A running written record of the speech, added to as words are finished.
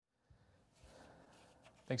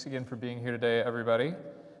Thanks again for being here today, everybody.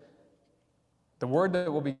 The word that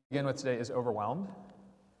we'll begin with today is overwhelmed.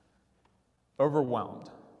 Overwhelmed.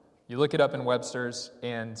 You look it up in Webster's,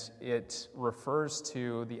 and it refers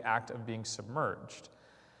to the act of being submerged,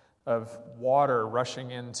 of water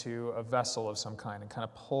rushing into a vessel of some kind and kind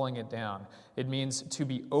of pulling it down. It means to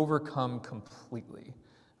be overcome completely.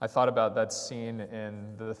 I thought about that scene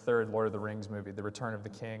in the third Lord of the Rings movie, The Return of the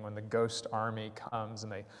King, when the ghost army comes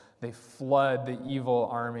and they flood the evil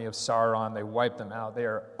army of Sauron. They wipe them out. They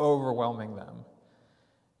are overwhelming them.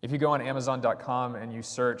 If you go on Amazon.com and you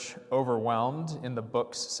search overwhelmed in the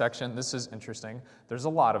books section, this is interesting. There's a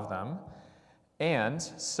lot of them. And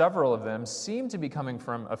several of them seem to be coming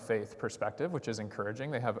from a faith perspective, which is encouraging.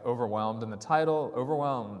 They have overwhelmed in the title,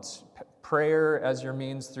 overwhelmed, prayer as your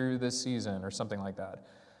means through this season, or something like that.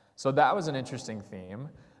 So that was an interesting theme.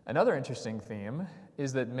 Another interesting theme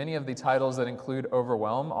is that many of the titles that include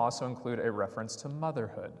overwhelm also include a reference to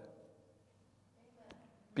motherhood.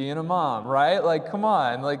 Being a mom, right? Like, come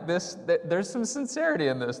on, like this. There's some sincerity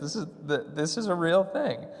in this. This is a real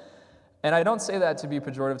thing. And I don't say that to be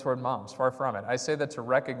pejorative toward moms, far from it. I say that to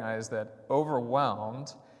recognize that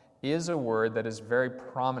overwhelmed is a word that is very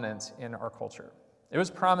prominent in our culture. It was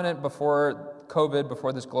prominent before COVID,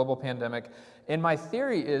 before this global pandemic. And my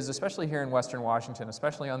theory is, especially here in Western Washington,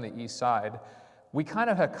 especially on the east side, we kind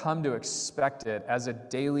of have come to expect it as a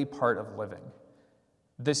daily part of living.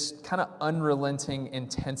 This kind of unrelenting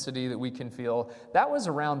intensity that we can feel, that was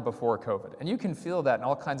around before COVID. And you can feel that in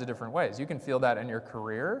all kinds of different ways. You can feel that in your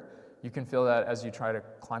career. You can feel that as you try to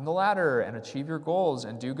climb the ladder and achieve your goals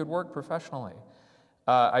and do good work professionally.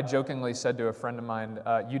 I jokingly said to a friend of mine,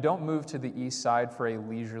 you don't move to the east side for a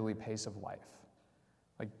leisurely pace of life.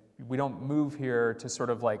 Like, we don't move here to sort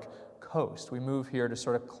of like coast. We move here to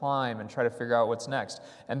sort of climb and try to figure out what's next.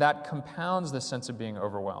 And that compounds the sense of being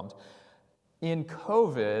overwhelmed. In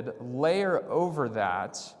COVID, layer over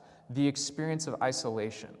that the experience of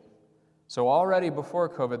isolation. So already before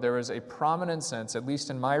COVID, there was a prominent sense, at least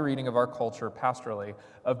in my reading of our culture pastorally,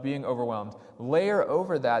 of being overwhelmed. Layer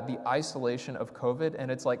over that the isolation of COVID, and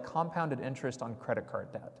it's like compounded interest on credit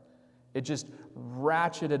card debt. It just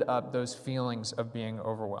ratcheted up those feelings of being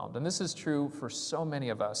overwhelmed. And this is true for so many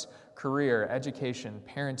of us: career, education,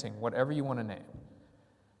 parenting, whatever you want to name.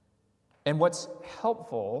 And what's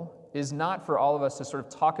helpful is not for all of us to sort of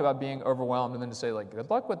talk about being overwhelmed and then to say, like, good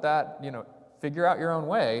luck with that, figure out your own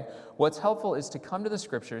way. What's helpful is to come to the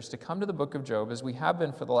scriptures, to come to the book of Job, as we have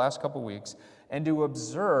been for the last couple weeks, and to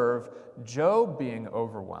observe Job being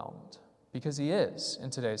overwhelmed, because he is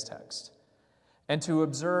in today's text. And to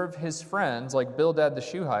observe his friends, like Bildad the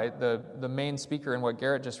Shuhite, the main speaker in what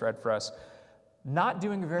Garrett just read for us, not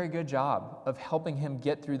doing a very good job of helping him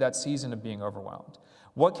get through that season of being overwhelmed.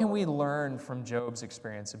 What can we learn from Job's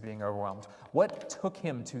experience of being overwhelmed? What took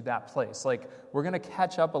him to that place? Like, we're going to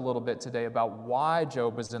catch up a little bit today about why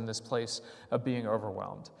Job was in this place of being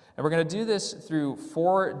overwhelmed. And we're going to do this through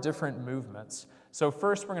 4 different movements. So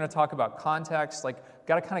first, we're going to talk about context, like,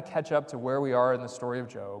 got to kind of catch up to where we are in the story of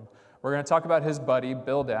Job. We're going to talk about his buddy,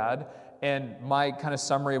 Bildad, and my kind of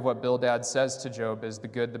summary of what Bildad says to Job is the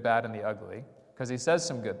good, the bad, and the ugly, because he says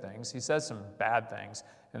some good things, he says some bad things,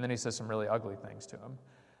 and then he says some really ugly things to him.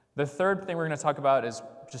 The third thing we're going to talk about is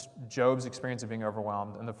just Job's experience of being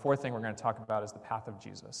overwhelmed. And the fourth thing we're going to talk about is the path of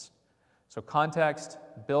Jesus. So context,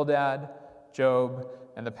 Bildad, Job,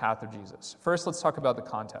 and the path of Jesus. First, let's talk about the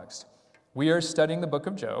context. We are studying the book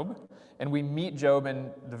of Job, and we meet Job in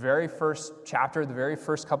the very first chapter, the very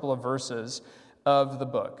first couple of verses of the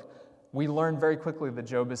book. We learn very quickly that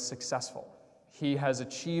Job is successful. He has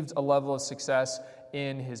achieved a level of success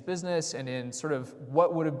in his business and in sort of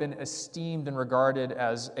what would have been esteemed and regarded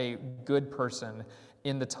as a good person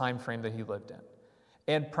in the time frame that he lived in.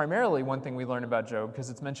 And primarily, one thing we learn about Job, because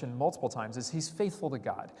it's mentioned multiple times, is he's faithful to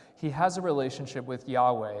God. He has a relationship with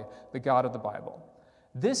Yahweh, the God of the Bible.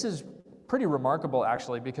 This is pretty remarkable,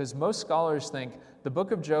 actually, because most scholars think the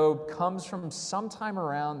book of Job comes from sometime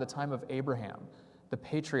around the time of Abraham, the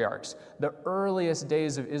patriarchs, the earliest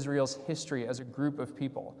days of Israel's history as a group of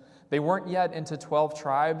people. They weren't yet into 12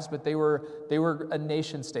 tribes, but they were a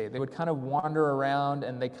nation state. They would kind of wander around,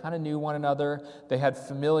 and they kind of knew one another. They had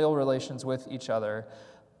familial relations with each other.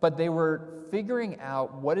 But they were figuring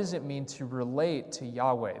out, what does it mean to relate to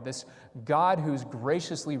Yahweh, this God who's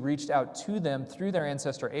graciously reached out to them through their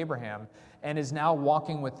ancestor Abraham and is now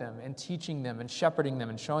walking with them and teaching them and shepherding them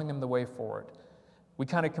and showing them the way forward. We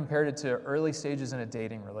kind of compared it to early stages in a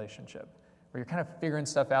dating relationship, where you're kind of figuring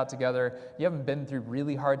stuff out together. You haven't been through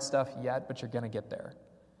really hard stuff yet, but you're going to get there.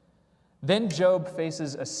 Then Job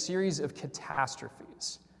faces a series of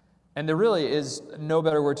catastrophes. And there really is no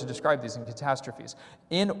better word to describe these than catastrophes.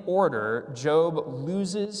 In order, Job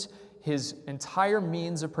loses his entire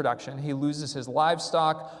means of production. He loses his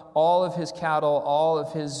livestock, all of his cattle, all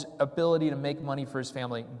of his ability to make money for his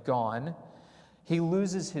family, gone. He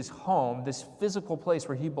loses his home, this physical place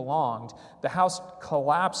where he belonged. The house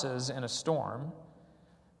collapses in a storm.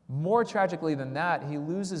 More tragically than that, he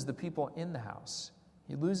loses the people in the house.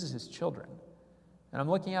 He loses his children. And I'm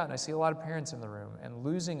looking out and I see a lot of parents in the room, and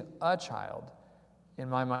losing a child, in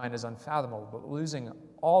my mind, is unfathomable, but losing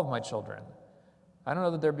all of my children, I don't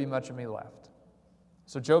know that there'd be much of me left.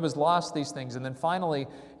 So Job has lost these things, and then finally,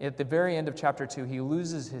 at the very end of chapter 2, he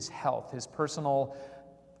loses his health, his personal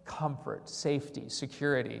comfort, safety,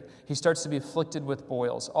 security. He starts to be afflicted with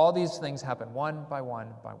boils. All these things happen one by one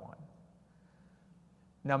by one.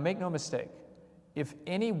 Now, make no mistake, if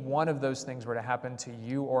any one of those things were to happen to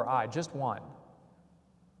you or I, just one,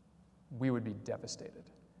 we would be devastated.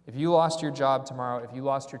 If you lost your job tomorrow, if you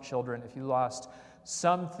lost your children, if you lost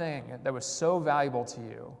something that was so valuable to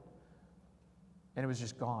you, and it was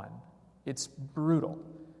just gone, it's brutal.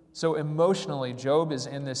 So emotionally, Job is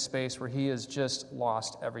in this space where he has just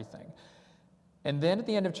lost everything. And then at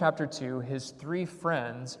the end of chapter 2, his 3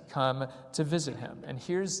 friends come to visit him. And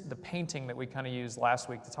here's the painting that we kind of used last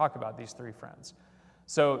week to talk about these 3 friends.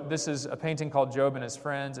 So this is a painting called Job and His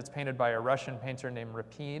Friends. It's painted by a Russian painter named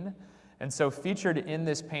Rapin. And so featured in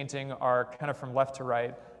this painting are, kind of from left to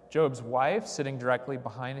right, Job's wife sitting directly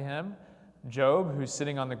behind him, Job, who's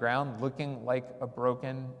sitting on the ground looking like a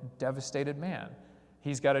broken, devastated man.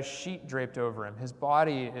 He's got a sheet draped over him. His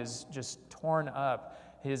body is just torn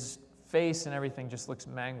up. His face and everything just looks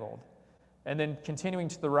mangled. And then continuing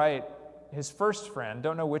to the right, his first friend,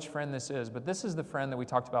 don't know which friend this is, but this is the friend that we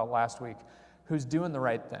talked about last week, who's doing the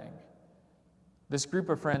right thing. This group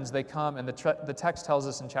of friends, they come, and the text tells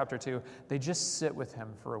us in chapter 2, they just sit with him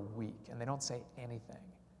for a week, and they don't say anything.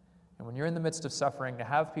 And when you're in the midst of suffering, to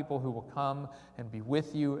have people who will come and be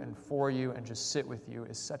with you and for you and just sit with you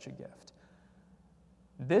is such a gift.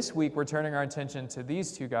 This week, we're turning our attention to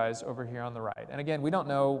these 2 guys over here on the right. And again, we don't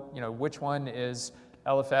know, which one is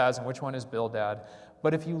Eliphaz and which one is Bildad.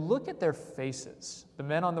 But if you look at their faces, the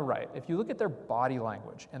men on the right, if you look at their body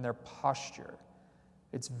language and their posture,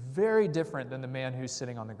 it's very different than the man who's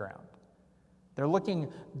sitting on the ground. They're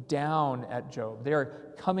looking down at Job.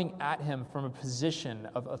 They're coming at him from a position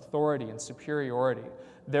of authority and superiority.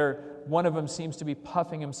 One of them seems to be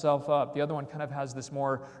puffing himself up. The other one kind of has this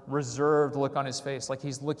more reserved look on his face, like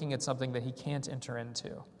he's looking at something that he can't enter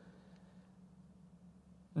into.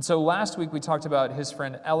 And so last week we talked about his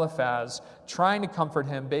friend Eliphaz trying to comfort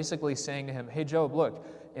him, basically saying to him, hey, Job, look,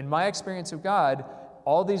 in my experience of God,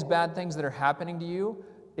 all these bad things that are happening to you,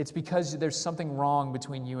 it's because there's something wrong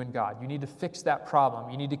between you and God. You need to fix that problem.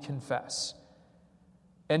 You need to confess.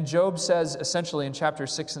 And Job says, essentially in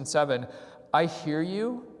chapters 6 and 7, I hear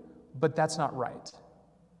you, but that's not right.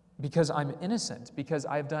 Because I'm innocent, because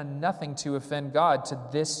I've done nothing to offend God to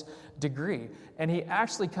this degree. And he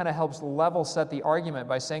actually kind of helps level set the argument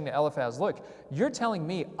by saying to Eliphaz, look, you're telling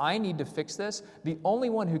me I need to fix this. The only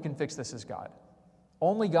one who can fix this is God.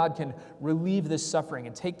 Only God can relieve this suffering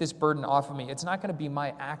and take this burden off of me. It's not going to be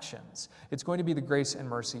my actions. It's going to be the grace and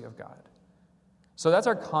mercy of God. So that's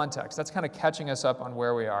our context. That's kind of catching us up on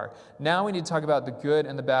where we are. Now we need to talk about the good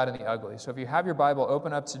and the bad and the ugly. So if you have your Bible,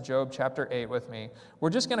 open up to Job chapter 8 with me. We're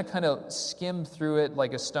just going to kind of skim through it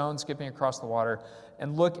like a stone skipping across the water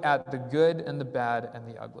and look at the good and the bad and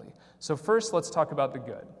the ugly. So first, let's talk about the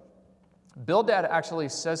good. Bildad actually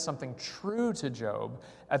says something true to Job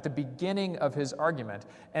at the beginning of his argument,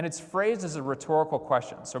 and it's phrased as a rhetorical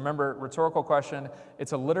question. So remember, rhetorical question,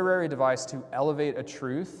 it's a literary device to elevate a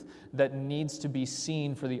truth that needs to be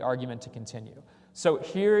seen for the argument to continue. So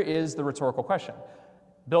here is the rhetorical question.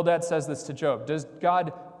 Bildad says this to Job. Does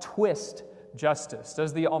God twist justice?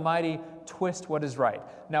 Does the Almighty twist what is right?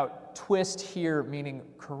 Now, twist here meaning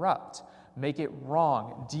corrupt, make it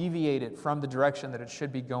wrong, deviate it from the direction that it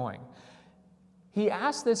should be going. He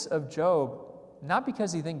asked this of Job, not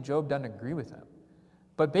because he thinks Job doesn't agree with him,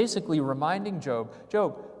 but basically reminding Job,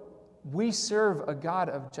 we serve a God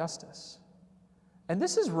of justice. And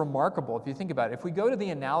this is remarkable if you think about it. If we go to the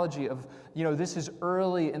analogy of, this is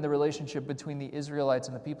early in the relationship between the Israelites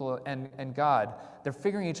and the people and God, they're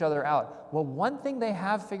figuring each other out. Well, one thing they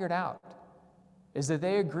have figured out is that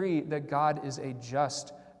they agree that God is a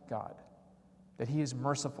just God, that he is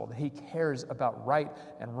merciful, that he cares about right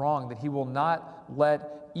and wrong, that he will not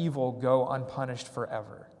let evil go unpunished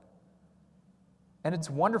forever. And it's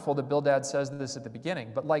wonderful that Bildad says this at the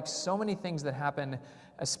beginning, but like so many things that happen,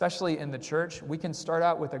 especially in the church, we can start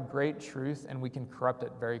out with a great truth and we can corrupt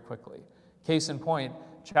it very quickly. Case in point,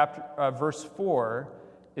 verse 4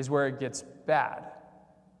 is where it gets bad,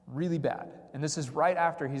 really bad. And this is right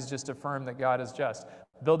after he's just affirmed that God is just.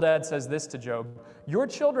 Bildad says this to Job, "Your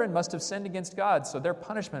children must have sinned against God, so their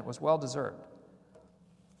punishment was well-deserved."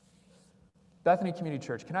 Bethany Community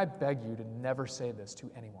Church, can I beg you to never say this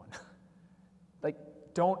to anyone?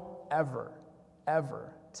 Don't ever,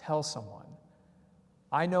 ever tell someone,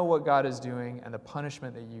 "I know what God is doing, and the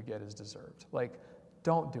punishment that you get is deserved."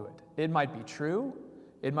 Don't do it. It might be true,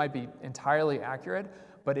 it might be entirely accurate,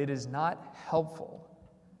 but it is not helpful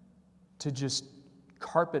to just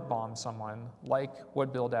carpet bomb someone like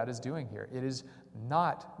what Bildad is doing here. It is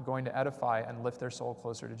not going to edify and lift their soul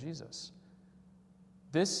closer to Jesus.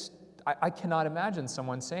 I cannot imagine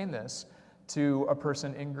someone saying this to a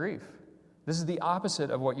person in grief. This is the opposite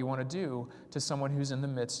of what you want to do to someone who's in the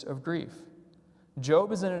midst of grief.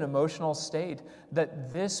 Job is in an emotional state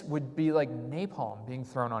that this would be like napalm being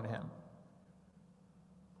thrown on him.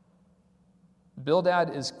 Bildad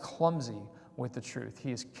is clumsy with the truth.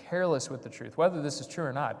 He is careless with the truth, whether this is true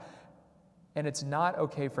or not. And it's not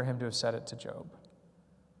okay for him to have said it to Job.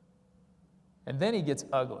 And then he gets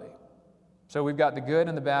ugly. So we've got the good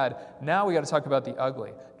and the bad. Now we got to talk about the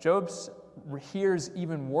ugly. Job hears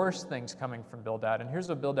even worse things coming from Bildad. And here's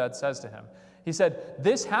what Bildad says to him. He said,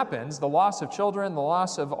 "This happens, the loss of children, the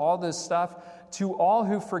loss of all this stuff, to all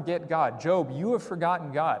who forget God." Job, you have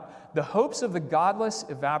forgotten God. The hopes of the godless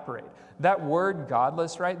evaporate. That word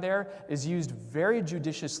godless right there is used very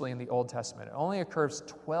judiciously in the Old Testament. It only occurs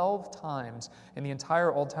 12 times in the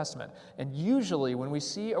entire Old Testament. And usually when we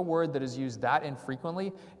see a word that is used that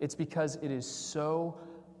infrequently, it's because it is so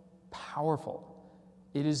powerful.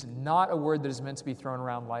 It is not a word that is meant to be thrown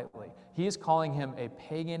around lightly. He is calling him a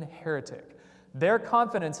pagan heretic. Their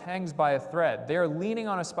confidence hangs by a thread. They are leaning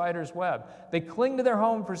on a spider's web. They cling to their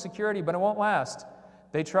home for security, but it won't last.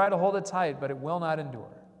 They try to hold it tight, but it will not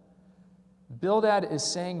endure. Bildad is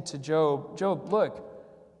saying to Job, "Job, look,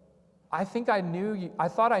 I thought I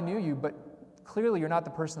knew you, but clearly you're not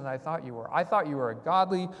the person that I thought you were. I thought you were a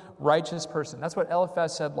godly, righteous person." That's what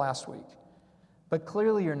Eliphaz said last week. But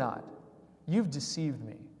clearly you're not. You've deceived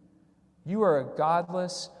me. You are a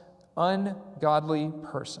godless, ungodly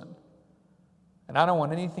person. And I don't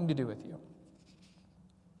want anything to do with you.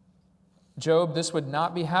 Job, this would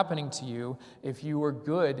not be happening to you if you were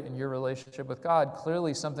good in your relationship with God.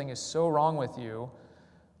 Clearly something is so wrong with you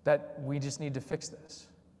that we just need to fix this.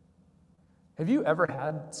 Have you ever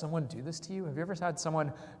had someone do this to you? Have you ever had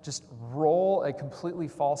someone just roll a completely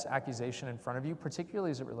false accusation in front of you,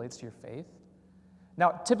 particularly as it relates to your faith?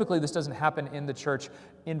 Now, typically this doesn't happen in the church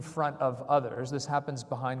in front of others. This happens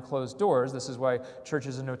behind closed doors. This is why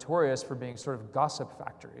churches are notorious for being sort of gossip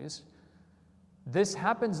factories. This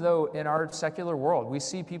happens, though, in our secular world. We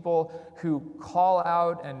see people who call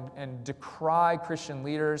out and decry Christian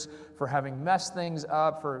leaders for having messed things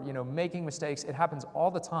up, for making mistakes. It happens all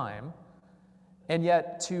the time. And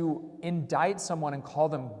yet to indict someone and call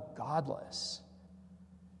them godless,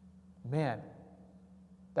 man,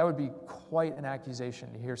 that would be quite an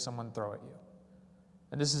accusation to hear someone throw at you.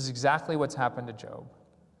 And this is exactly what's happened to Job.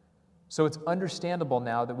 So it's understandable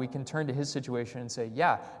now that we can turn to his situation and say,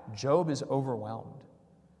 yeah, Job is overwhelmed.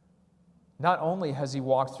 Not only has he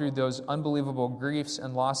walked through those unbelievable griefs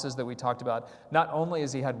and losses that we talked about, not only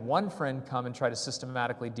has he had one friend come and try to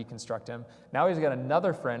systematically deconstruct him, now he's got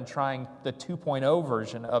another friend trying the 2.0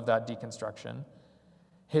 version of that deconstruction.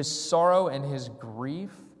 His sorrow and his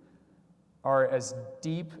grief are as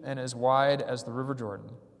deep and as wide as the River Jordan.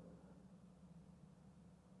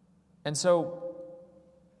 And so,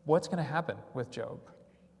 what's going to happen with Job?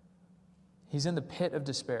 He's in the pit of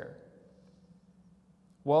despair.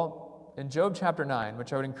 Well, in Job chapter 9,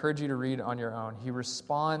 which I would encourage you to read on your own, he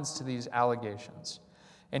responds to these allegations.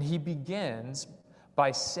 And he begins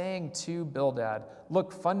by saying to Bildad,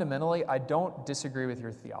 look, fundamentally, I don't disagree with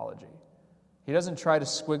your theology. He doesn't try to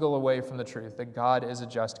squiggle away from the truth that God is a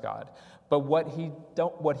just God. But what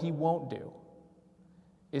he won't do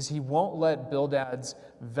is he won't let Bildad's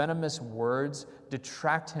venomous words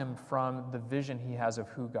detract him from the vision he has of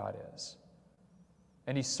who God is.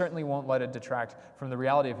 And he certainly won't let it detract from the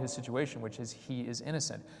reality of his situation, which is he is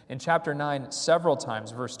innocent. In chapter 9, several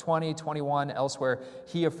times, verse 20, 21, elsewhere,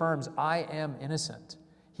 he affirms, I am innocent.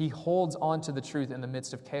 He holds on to the truth in the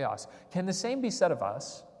midst of chaos. Can the same be said of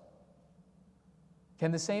us?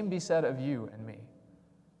 Can the same be said of you and me?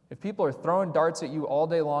 If people are throwing darts at you all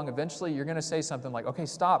day long, eventually you're going to say something like, okay,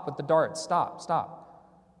 stop with the darts, stop.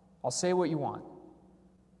 I'll say what you want.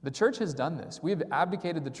 The church has done this. We have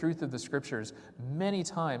abdicated the truth of the scriptures many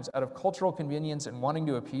times out of cultural convenience and wanting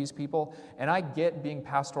to appease people, and I get being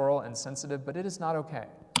pastoral and sensitive, but it is not okay.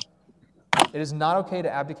 It is not okay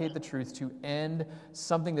to abdicate the truth to end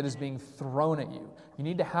something that is being thrown at you. You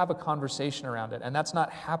need to have a conversation around it, and that's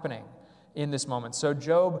not happening in this moment. So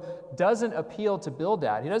Job doesn't appeal to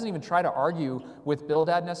Bildad. He doesn't even try to argue with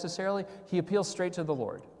Bildad necessarily. He appeals straight to the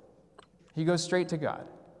Lord. He goes straight to God.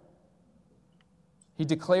 He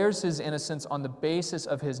declares his innocence on the basis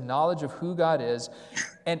of his knowledge of who God is.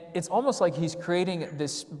 And it's almost like he's creating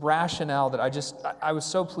this rationale that I was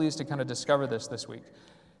so pleased to kind of discover this week.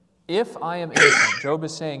 If I am innocent, Job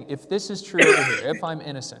is saying, if this is true over here, if I'm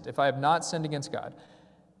innocent, if I have not sinned against God,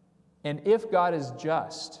 and if God is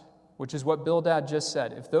just, which is what Bildad just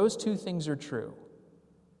said, if those two things are true,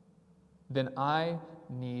 then I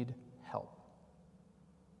need help.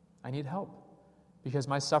 I need help. Because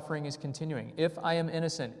my suffering is continuing. If I am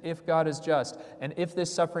innocent, if God is just, and if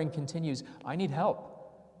this suffering continues, I need help.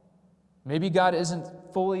 Maybe God isn't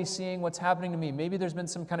fully seeing what's happening to me. Maybe there's been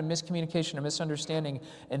some kind of miscommunication or misunderstanding.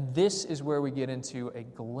 And this is where we get into a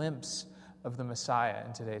glimpse of the Messiah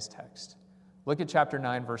in today's text. Look at chapter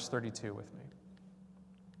 9, verse 32 with me.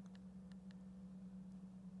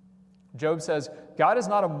 Job says, God is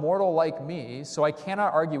not a mortal like me, so I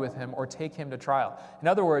cannot argue with him or take him to trial. In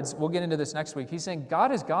other words, we'll get into this next week. He's saying,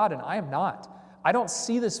 God is God and I am not. I don't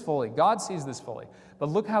see this fully. God sees this fully. But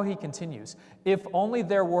look how he continues. If only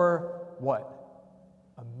there were, what?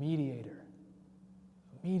 A mediator.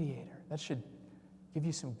 A mediator. That should give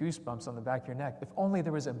you some goosebumps on the back of your neck. If only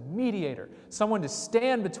there was a mediator, someone to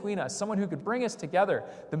stand between us, someone who could bring us together.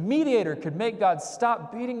 The mediator could make God stop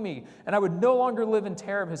beating me, and I would no longer live in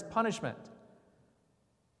terror of his punishment.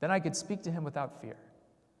 Then I could speak to him without fear.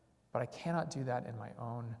 But I cannot do that in my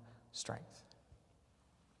own strength.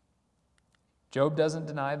 Job doesn't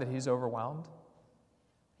deny that he's overwhelmed.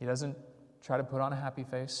 He doesn't try to put on a happy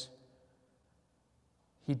face.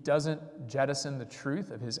 He doesn't jettison the truth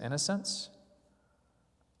of his innocence.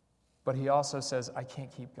 But he also says, I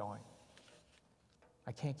can't keep going.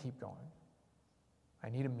 I can't keep going. I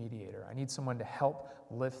need a mediator. I need someone to help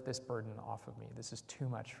lift this burden off of me. This is too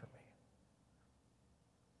much for me.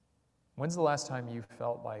 When's the last time you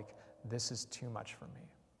felt like this is too much for me?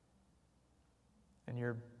 And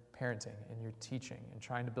you're parenting, and you're teaching, and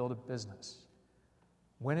trying to build a business.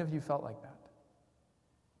 When have you felt like that?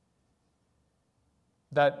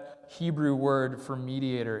 That Hebrew word for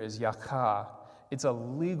mediator is yakah. It's a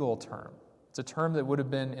legal term. It's a term that would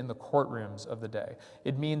have been in the courtrooms of the day.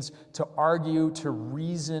 It means to argue, to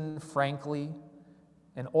reason frankly,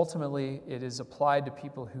 and ultimately it is applied to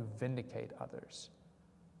people who vindicate others,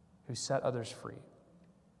 who set others free.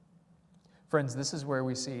 Friends, this is where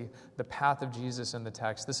we see the path of Jesus in the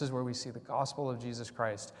text. This is where we see the gospel of Jesus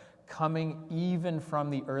Christ coming even from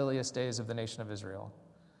the earliest days of the nation of Israel.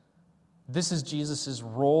 This is Jesus'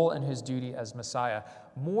 role and his duty as Messiah,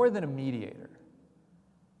 more than a mediator.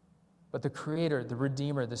 But the creator, the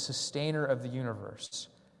redeemer, the sustainer of the universe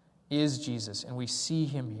is Jesus, and we see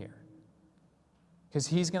him here. Because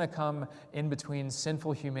he's going to come in between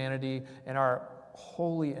sinful humanity and our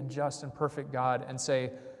holy and just and perfect God and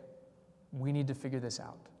say, we need to figure this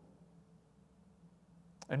out.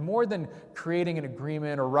 And more than creating an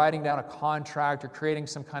agreement or writing down a contract or creating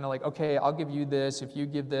some kind of like, okay, I'll give you this if you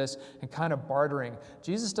give this, and kind of bartering,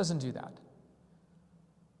 Jesus doesn't do that.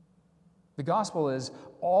 The gospel is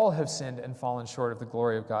all have sinned and fallen short of the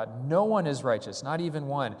glory of God. No one is righteous, not even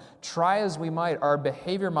one. Try as we might, our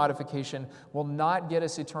behavior modification will not get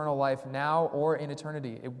us eternal life now or in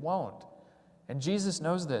eternity. It won't. And Jesus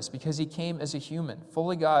knows this because he came as a human,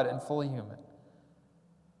 fully God and fully human.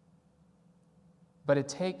 But it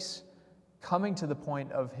takes coming to the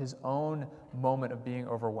point of his own moment of being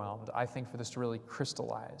overwhelmed, I think, for this to really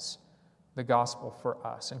crystallize the gospel for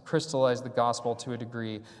us and crystallize the gospel to a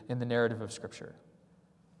degree in the narrative of Scripture.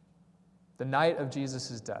 The night of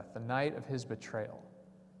Jesus' death, the night of his betrayal,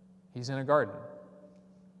 he's in a garden.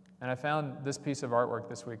 And I found this piece of artwork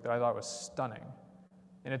this week that I thought was stunning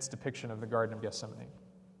in its depiction of the Garden of Gethsemane.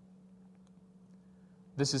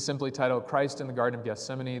 This is simply titled Christ in the Garden of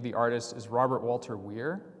Gethsemane. The artist is Robert Walter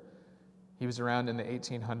Weir. He was around in the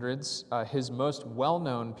 1800s. His most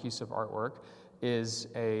well-known piece of artwork is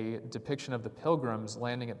a depiction of the pilgrims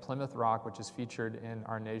landing at Plymouth Rock, which is featured in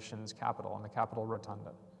our nation's capital, in the Capitol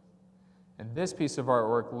Rotunda. And this piece of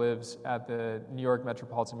artwork lives at the New York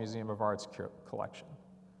Metropolitan Museum of Art's collection.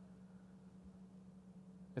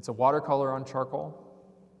 It's a watercolor on charcoal.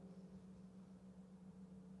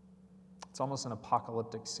 It's almost an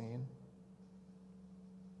apocalyptic scene.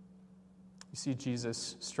 You see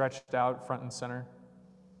Jesus stretched out front and center.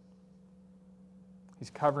 He's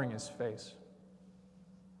covering his face.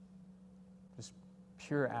 Just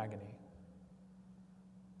pure agony.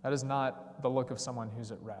 That is not the look of someone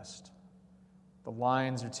who's at rest. The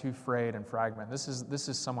lines are too frayed and fragmented. This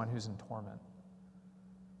is someone who's in torment.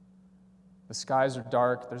 The skies are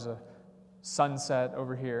dark. There's a sunset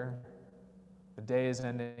over here. The day is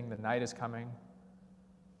ending. The night is coming.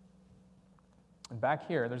 And back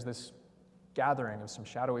here, there's this gathering of some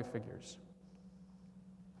shadowy figures.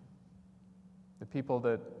 The people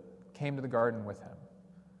that came to the garden with him.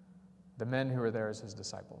 The men who were there as his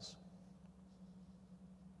disciples.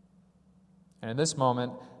 And in this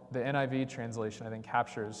moment, the NIV translation, I think,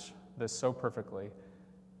 captures this so perfectly.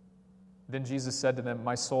 Then Jesus said to them,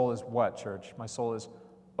 "My soul is" what, church? "My soul is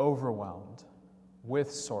overwhelmed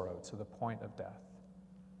with sorrow to the point of death.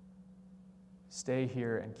 Stay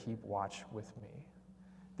here and keep watch with me."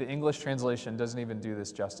 The English translation doesn't even do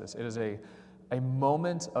this justice. It is a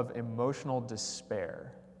moment of emotional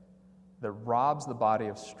despair that robs the body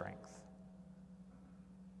of strength.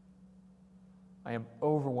 I am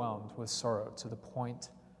overwhelmed with sorrow to the point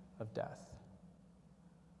of death.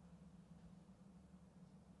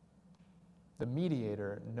 The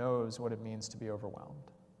mediator knows what it means to be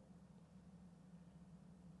overwhelmed.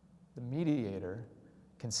 The mediator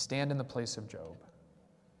can stand in the place of Job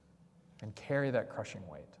and carry that crushing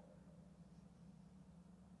weight.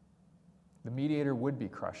 The mediator would be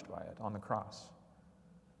crushed by it on the cross.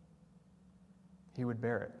 He would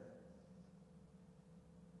bear it.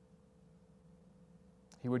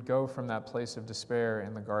 He would go from that place of despair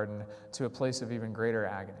in the garden to a place of even greater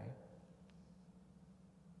agony.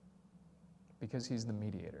 Because he's the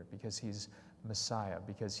mediator, because he's Messiah,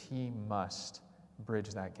 because he must bridge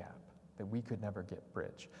that gap that we could never get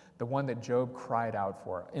bridged. The one that Job cried out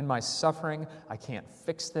for. "In my suffering, I can't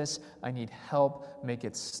fix this. I need help. Make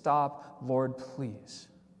it stop. Lord, please."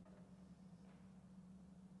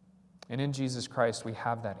 And in Jesus Christ, we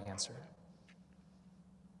have that answer.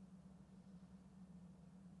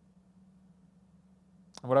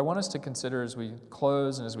 And what I want us to consider as we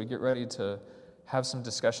close and as we get ready to have some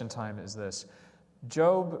discussion time is this.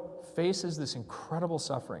 Job faces this incredible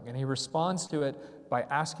suffering, and he responds to it by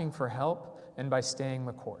asking for help and by staying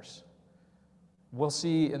the course. We'll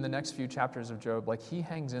see in the next few chapters of Job, like he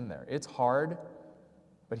hangs in there. It's hard,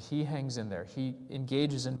 but he hangs in there. He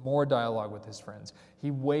engages in more dialogue with his friends.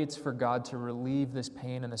 He waits for God to relieve this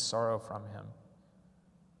pain and this sorrow from him.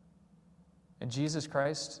 And Jesus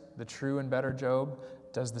Christ, the true and better Job,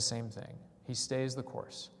 does the same thing. He stays the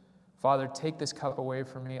course. "Father, take this cup away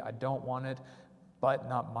from me. I don't want it, but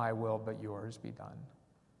not my will, but yours be done."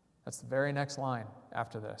 That's the very next line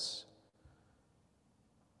after this.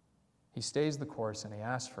 He stays the course and he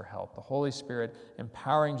asks for help. The Holy Spirit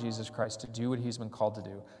empowering Jesus Christ to do what he's been called to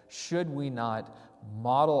do. Should we not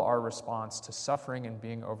model our response to suffering and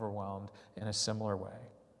being overwhelmed in a similar way?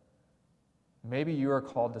 Maybe you are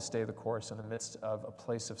called to stay the course in the midst of a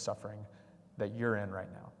place of suffering that you're in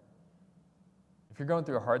right now. If you're going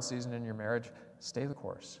through a hard season in your marriage, stay the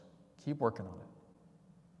course. Keep working on it.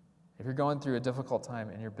 If you're going through a difficult time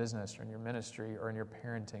in your business or in your ministry or in your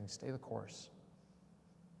parenting, stay the course.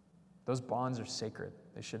 Those bonds are sacred.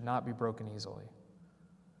 They should not be broken easily.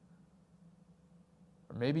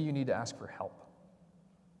 Or maybe you need to ask for help.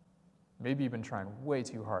 Maybe you've been trying way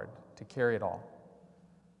too hard to carry it all,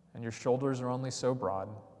 and your shoulders are only so broad,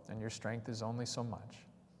 and your strength is only so much.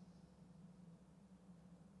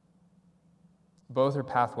 Both are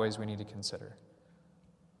pathways we need to consider.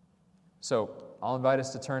 So I'll invite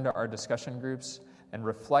us to turn to our discussion groups and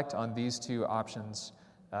reflect on these two options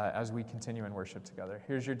as we continue in worship together.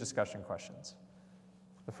 Here's your discussion questions.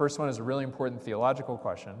 The first one is a really important theological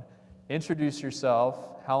question. Introduce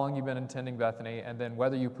yourself, how long you've been attending Bethany, and then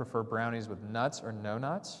whether you prefer brownies with nuts or no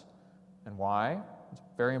nuts, and why. It's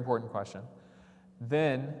a very important question.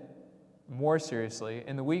 Then, more seriously,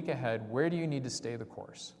 in the week ahead, where do you need to stay the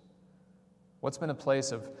course? What's been a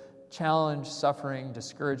place of challenge, suffering,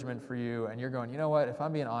 discouragement for you, and you're going, you know what, if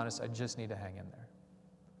I'm being honest, I just need to hang in there.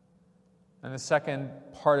 And the second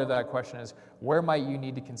part of that question is, where might you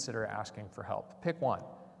need to consider asking for help? Pick one.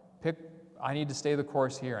 Pick, I need to stay the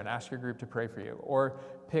course here and ask your group to pray for you. Or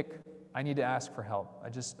pick, I need to ask for help.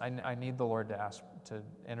 I need the Lord to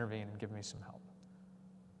intervene and give me some help.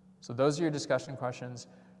 So those are your discussion questions.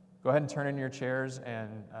 Go ahead and turn in your chairs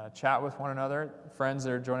and chat with one another. Friends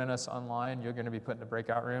that are joining us online, you're going to be put into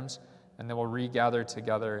breakout rooms, and then we'll regather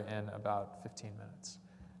together in about 15 minutes.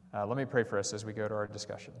 Let me pray for us as we go to our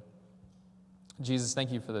discussion. Jesus,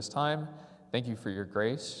 thank you for this time. Thank you for your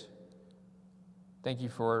grace. Thank you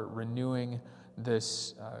for renewing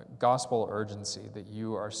this gospel urgency that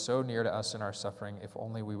you are so near to us in our suffering, if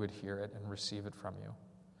only we would hear it and receive it from you.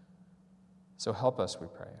 So help us, we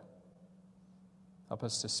pray. Help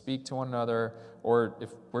us to speak to one another, or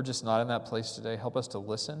if we're just not in that place today, help us to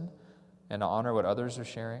listen and to honor what others are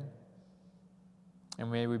sharing. And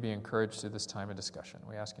may we be encouraged through this time of discussion.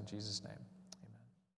 We ask in Jesus' name.